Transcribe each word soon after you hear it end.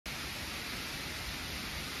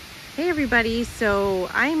Hey everybody, so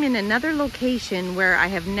I'm in another location where I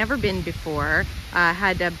have never been before.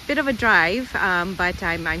 Had a bit of a drive, but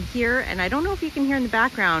I'm here, and I don't know if you can hear in the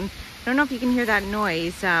background. I don't know if you can hear that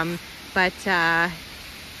noise, but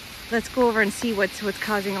let's go over and see what's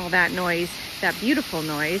causing all that noise. That beautiful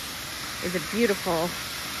noise is a beautiful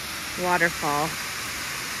waterfall.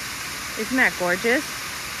 Isn't that gorgeous?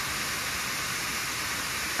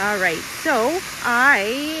 All right, so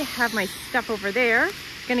I have my stuff over there.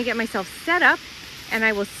 Gonna get myself set up, and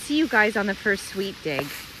I will see you guys on the first sweet dig.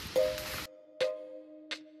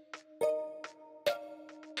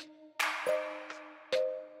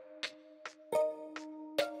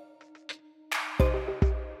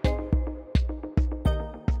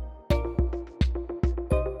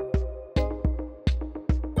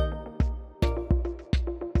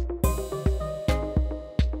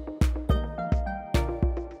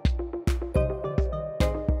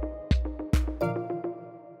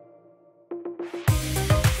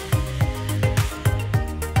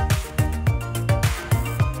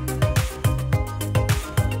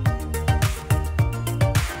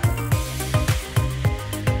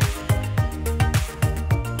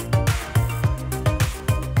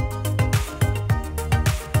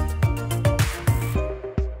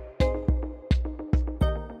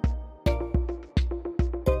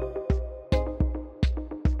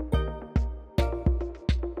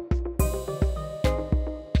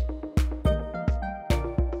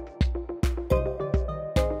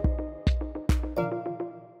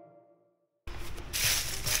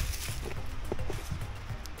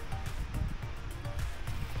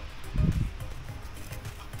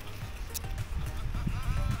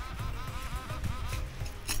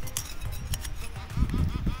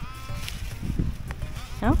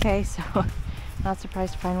 Okay, so not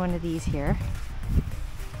surprised to find one of these here.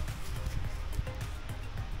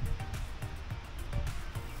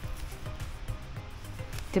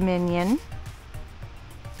 Dominion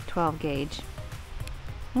 12 gauge.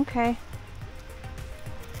 Okay.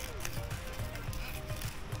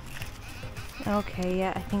 Okay,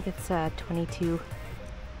 yeah, I think it's a 22.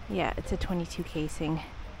 Yeah, it's a 22 casing.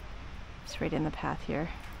 It's right in the path here.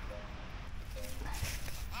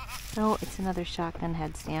 Oh, it's another shotgun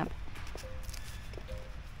head stamp.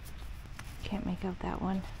 Can't make out that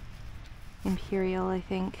one. Imperial, I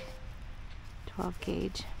think. 12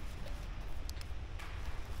 gauge.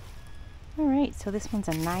 Alright, so this one's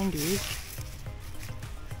a 90.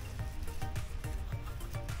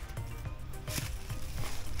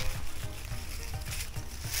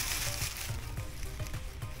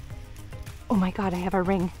 Oh my god, I have a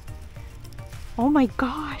ring. Oh my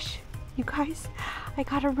gosh, you guys, I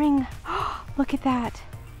got a ring. Look at that.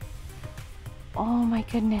 Oh my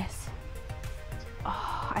goodness.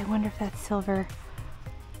 Oh, I wonder if that's silver.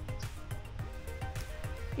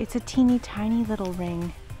 It's a teeny tiny little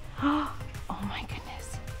ring. Oh my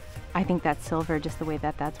goodness. I think that's silver, just the way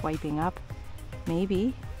that that's wiping up.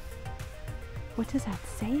 Maybe. What does that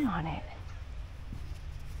say on it?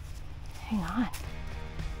 Hang on.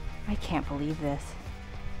 I can't believe this.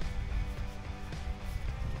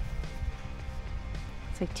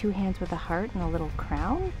 It's like two hands with a heart and a little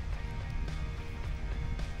crown.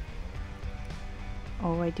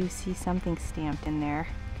 Oh, I do see something stamped in there.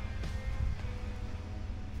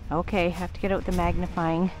 Okay, have to get out the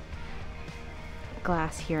magnifying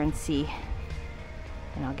glass here and see.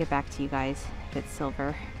 And I'll get back to you guys if it's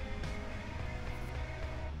silver.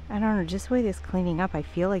 I don't know, just the way this is cleaning up, I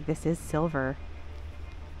feel like this is silver.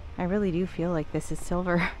 I really do feel like this is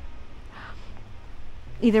silver.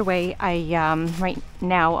 Either way, right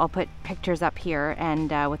now I'll put pictures up here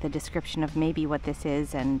and with a description of maybe what this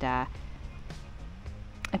is, and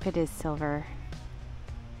if it is silver.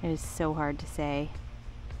 It is so hard to say,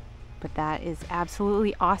 but that is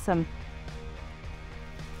absolutely awesome.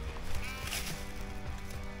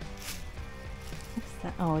 What's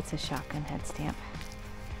that? Oh, it's a shotgun head stamp.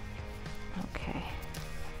 Okay.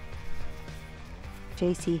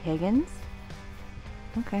 J.C. Higgins.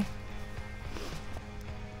 Okay.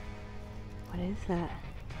 What is that?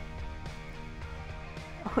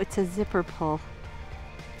 Oh, it's a zipper pull.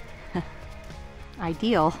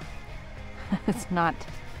 Ideal. It's not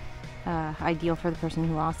ideal for the person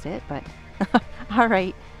who lost it, but all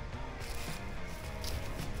right.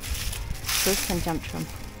 So this one jumped from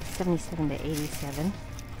 77 to 87.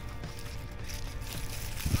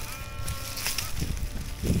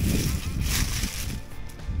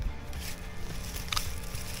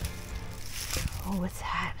 Oh, what's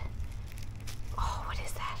that? Oh, what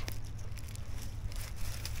is that?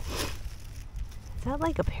 Is that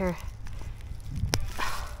like a pair?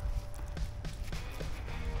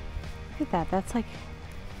 Look at that. That's like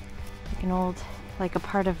like an old, like a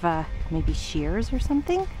part of maybe shears or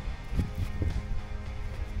something.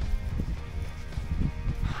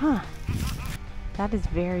 Huh. That is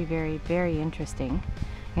very, very, very interesting.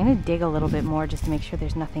 I'm gonna dig a little bit more just to make sure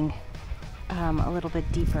there's nothing a little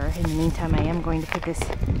bit deeper. In the meantime, I am going to put this,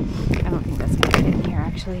 I don't think that's gonna fit in here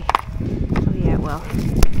actually. Oh yeah, it will.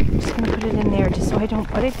 I'm just gonna put it in there just so I don't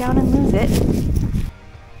put it down and lose it.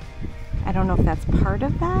 I don't know if that's part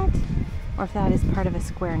of that or if that is part of a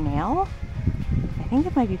square nail. I think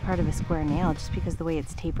it might be part of a square nail just because the way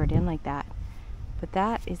it's tapered in like that. But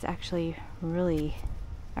that is actually really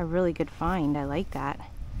a really good find. I like that.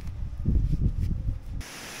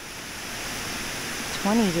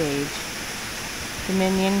 20 gauge.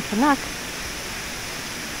 Dominion Canuck.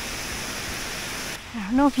 I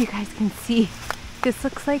don't know if you guys can see. This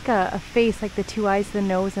looks like a face, like the two eyes, the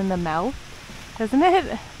nose, and the mouth. Doesn't it?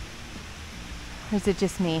 Or is it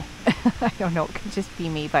just me? I don't know. It could just be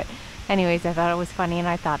me. But anyways, I thought it was funny and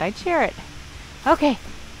I thought I'd share it. Okay,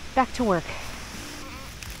 back to work.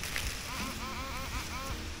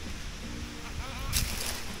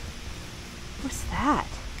 What's that?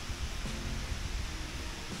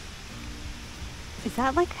 Is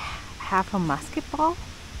that like half a musket ball?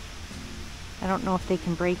 I don't know if they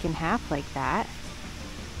can break in half like that.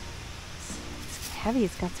 It's heavy,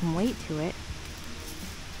 it's got some weight to it.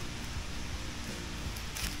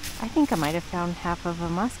 I think I might have found half of a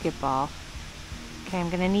musket ball. Okay,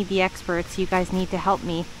 I'm gonna need the experts. You guys need to help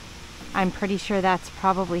me. I'm pretty sure that's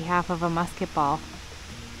probably half of a musket ball.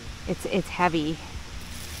 It's heavy.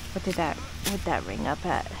 What'd that ring up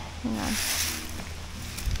at? Hang on.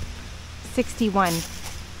 61.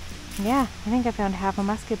 Yeah, I think I found half a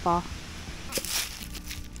musket ball.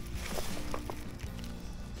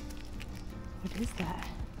 What is that?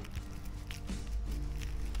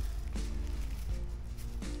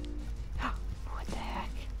 What the heck?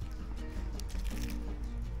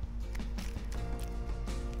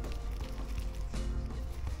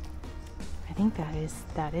 I think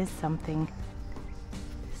that is something.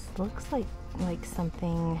 This looks like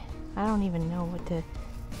something. I don't even know what to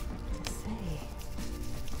say.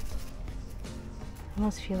 I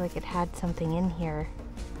almost feel like it had something in here.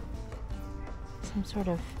 Some sort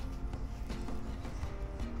of,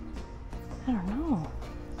 I don't know.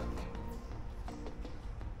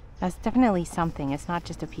 That's definitely something. It's not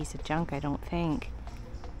just a piece of junk, I don't think.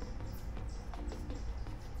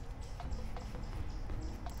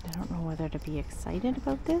 I don't know whether to be excited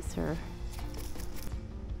about this or...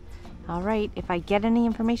 Alright, if I get any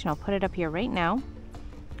information, I'll put it up here right now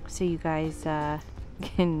so you guys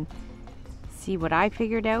can see what I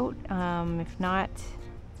figured out. If not,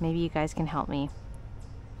 maybe you guys can help me.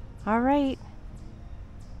 Alright,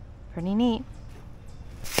 pretty neat.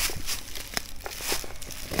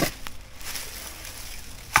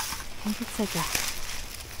 I think it's like a...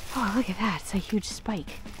 Oh, look at that. It's a huge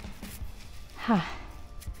spike. Huh.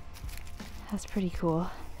 That's pretty cool.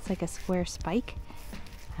 It's like a square spike.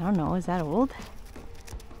 I don't know. Is that old?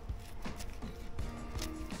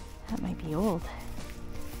 That might be old.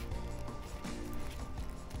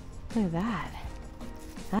 Look at that.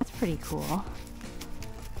 That's pretty cool.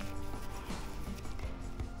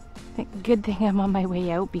 Good thing I'm on my way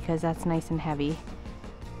out because that's nice and heavy.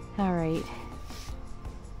 All right.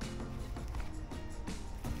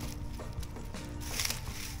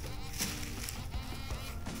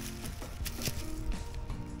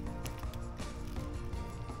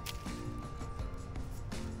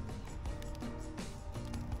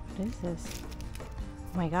 What is this?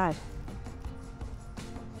 Oh my god.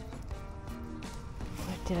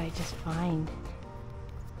 What did I just find?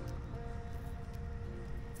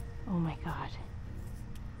 Oh my god.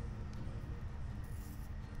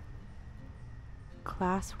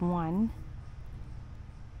 Class 1.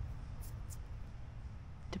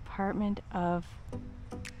 Department of...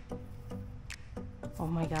 Oh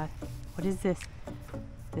my god. What is this?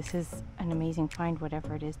 This is an amazing find,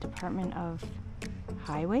 whatever it is. Department of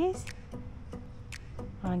Highways?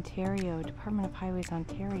 Ontario. Department of Highways,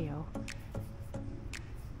 Ontario.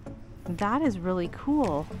 That is really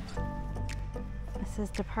cool. It says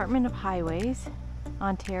Department of Highways,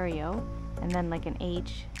 Ontario, and then like an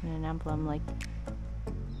H and an emblem like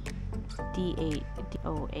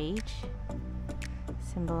D-O-H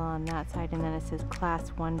symbol on that side, and then it says Class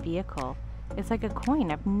 1 vehicle. It's like a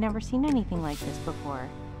coin. I've never seen anything like this before.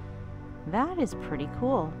 That is pretty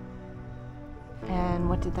cool. And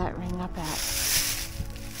what did that ring up at?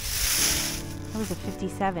 That was a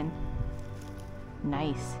 57.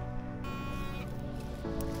 Nice.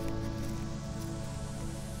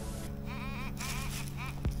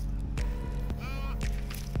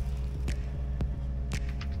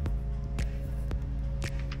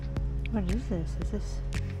 What is this?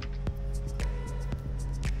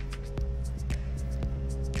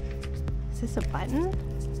 Is this a button?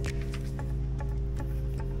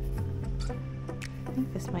 I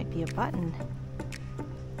think this might be a button.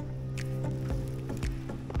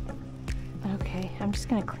 Okay, I'm just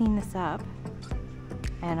gonna clean this up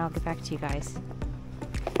and I'll get back to you guys.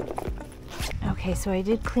 Okay, so I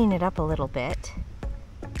did clean it up a little bit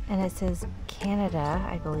and it says Canada,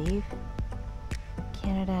 I believe.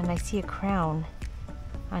 Canada, and I see a crown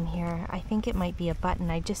on here. I think it might be a button.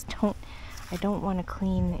 I don't want to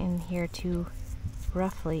clean in here too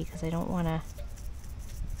roughly because I don't want to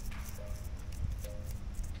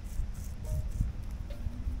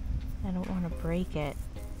break it,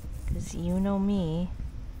 because you know me.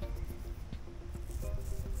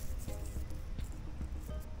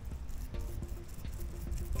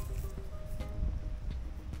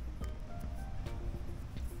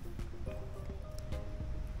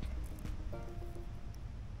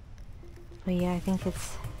 But yeah, I think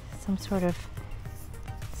it's some sort of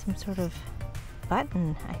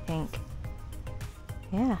button, I think.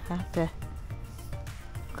 Yeah, I'll have to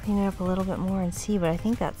clean it up a little bit more and see, but I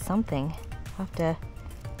think that's something. I'll have to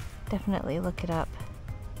definitely look it up.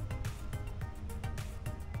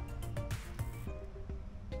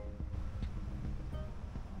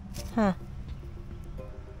 Huh.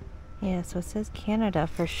 Yeah, so it says Canada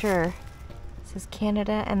for sure. It says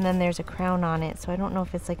Canada, and then there's a crown on it, so I don't know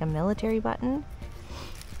if it's like a military button.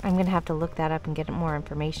 I'm gonna have to look that up and get more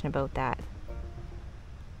information about that.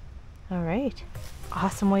 All right,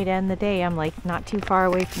 awesome way to end the day. I'm like not too far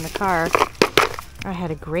away from the car. I had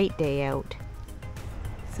a great day out.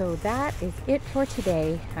 So that is it for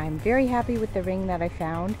today. I'm very happy with the ring that I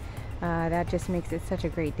found. That just makes it such a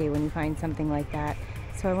great day when you find something like that.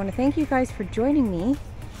 So I want to thank you guys for joining me.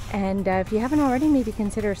 And if you haven't already, maybe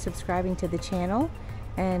consider subscribing to the channel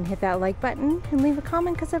and hit that like button and leave a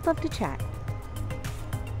comment, because I'd love to chat.